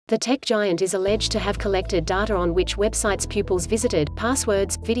The tech giant is alleged to have collected data on which websites pupils visited,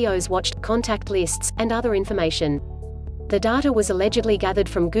 passwords, videos watched, contact lists, and other information. The data was allegedly gathered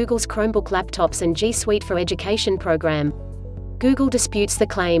from Google's Chromebook laptops and G Suite for Education program. Google disputes the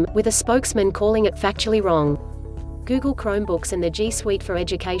claim, with a spokesman calling it factually wrong. Google Chromebooks and the G Suite for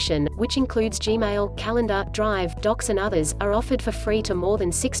Education, which includes Gmail, Calendar, Drive, Docs and others, are offered for free to more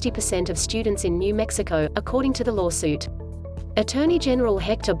than 60% of students in New Mexico, according to the lawsuit. Attorney General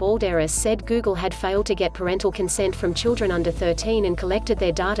Hector Balderas said Google had failed to get parental consent from children under 13 and collected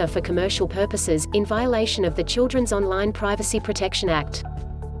their data for commercial purposes, in violation of the Children's Online Privacy Protection Act.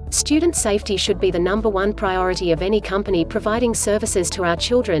 Student safety should be the #1 priority of any company providing services to our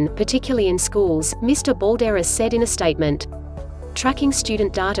children, particularly in schools, Mr. Balderas said in a statement. Tracking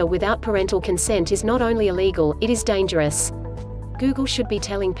student data without parental consent is not only illegal, it is dangerous. Google should be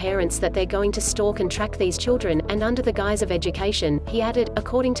telling parents that they're going to stalk and track these children, and under the guise of education, he added,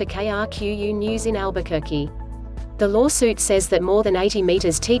 according to KRQU News in Albuquerque. The lawsuit says that more than 80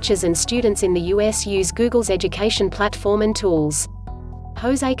 meters teachers and students in the U.S. use Google's education platform and tools.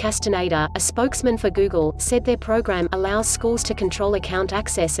 Jose Castaneda, a spokesman for Google, said their program allows schools to control account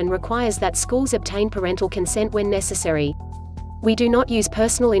access and requires that schools obtain parental consent when necessary. We do not use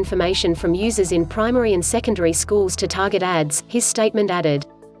personal information from users in primary and secondary schools to target ads, his statement added.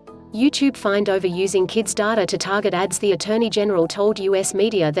 YouTube fined over using kids' data to target ads. The Attorney General told U.S.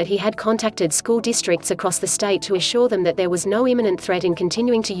 media that he had contacted school districts across the state to assure them that there was no imminent threat in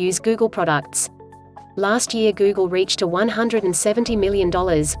continuing to use Google products. Last year Google reached a $170 million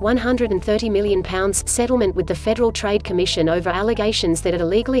 £130 million settlement with the Federal Trade Commission over allegations that it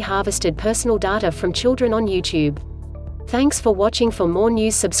illegally harvested personal data from children on YouTube. Thanks for watching. For more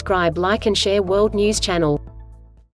news, subscribe, like and share World News Channel.